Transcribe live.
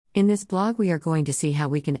In this blog we are going to see how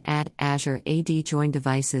we can add Azure AD join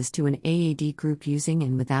devices to an AAD group using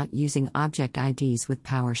and without using object IDs with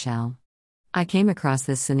PowerShell. I came across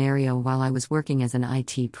this scenario while I was working as an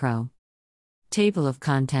IT pro. Table of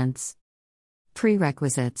contents.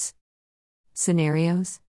 Prerequisites.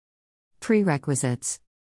 Scenarios. Prerequisites.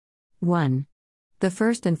 1. The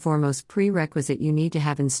first and foremost prerequisite you need to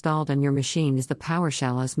have installed on your machine is the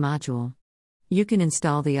PowerShell OS module. You can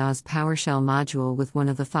install the OS PowerShell module with one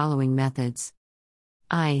of the following methods.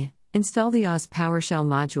 I. Install the OS PowerShell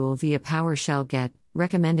module via PowerShell Get,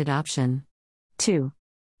 recommended option. 2.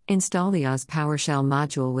 Install the OS PowerShell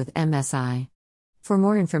module with MSI. For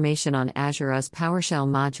more information on Azure OS PowerShell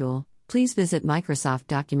module, please visit Microsoft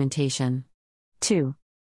documentation. 2.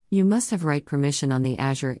 You must have write permission on the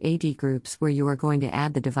Azure AD groups where you are going to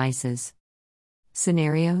add the devices.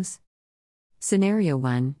 Scenarios. Scenario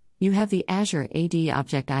 1. You have the Azure AD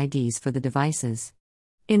object IDs for the devices.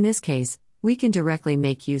 In this case, we can directly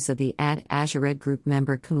make use of the Add Azure Group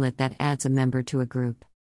Member command that adds a member to a group.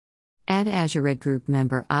 Add Azure Group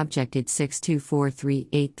Member objected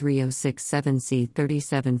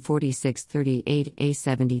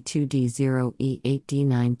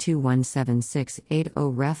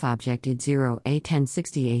 62438307C374638A72D0E8D9217680 ref objected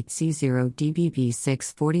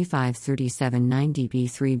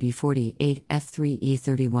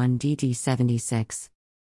 0A1068C0DBB6453790B3B48F3E31DD76.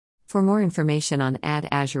 For more information on Add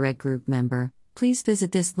Azure Group Member, please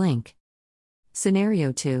visit this link.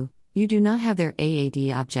 Scenario 2. You do not have their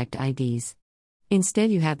AAD object IDs. Instead,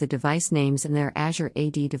 you have the device names and their Azure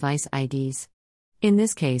AD device IDs. In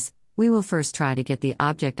this case, we will first try to get the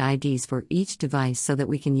object IDs for each device so that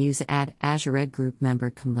we can use Add Azure Group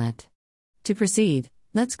Member command. To proceed,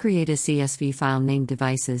 let's create a CSV file named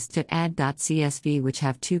devices to add.csv, which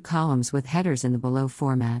have two columns with headers in the below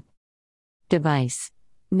format. Device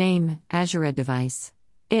name Azure device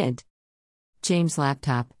id James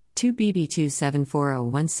laptop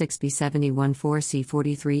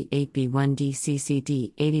 2BB2740160B714C43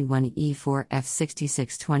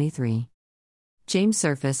 8B1DCCD81E4F6623. James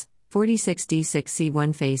Surface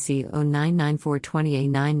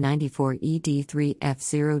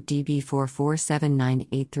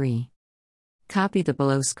 46D6C1FAC099420A994ED3F0DB447983. Copy the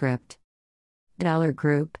below script.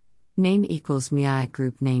 $group name equals MII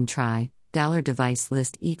group name try. $device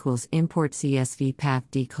list equals import CSV path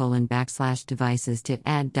d:\devices to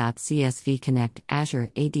add.csv connect Azure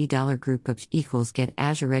AD $group equals get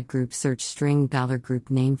Azure group search string $group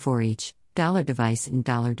name for each $device in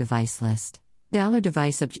 $device list.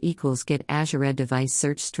 $device equals get Azure device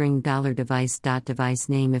search string $device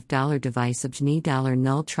name if $device need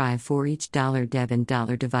 $null try for each $dev and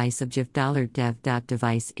 $device if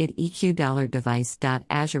 $dev.device id eq $device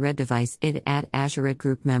Azure device id add Azure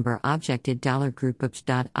group member objected $group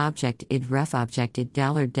object id ref objected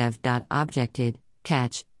 $dev.objected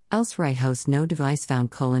catch else right host no device found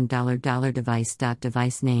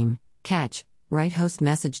 $device name catch right host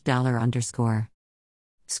message $_.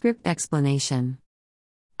 Script explanation.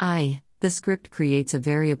 I. The script creates a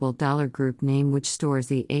variable $group name which stores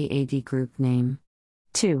the AAD group name.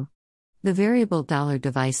 2. The variable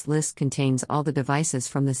 $device list contains all the devices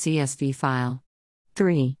from the CSV file.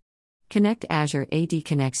 3. Connect Azure AD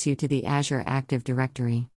connects you to the Azure Active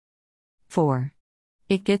Directory. 4.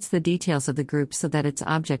 It gets the details of the group so that its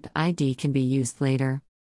object ID can be used later.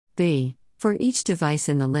 B. For each device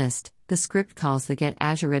in the list, the script calls the get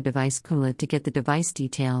Azure device command to get the device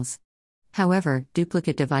details. However,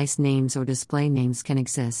 duplicate device names or display names can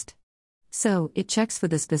exist. So, it checks for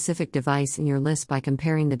the specific device in your list by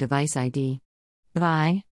comparing the device ID.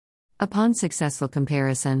 By. Upon successful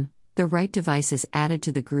comparison, the right device is added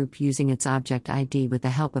to the group using its object ID with the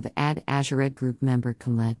help of Add Azure Group Member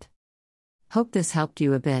command. Hope this helped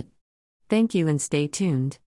you a bit. Thank you and stay tuned.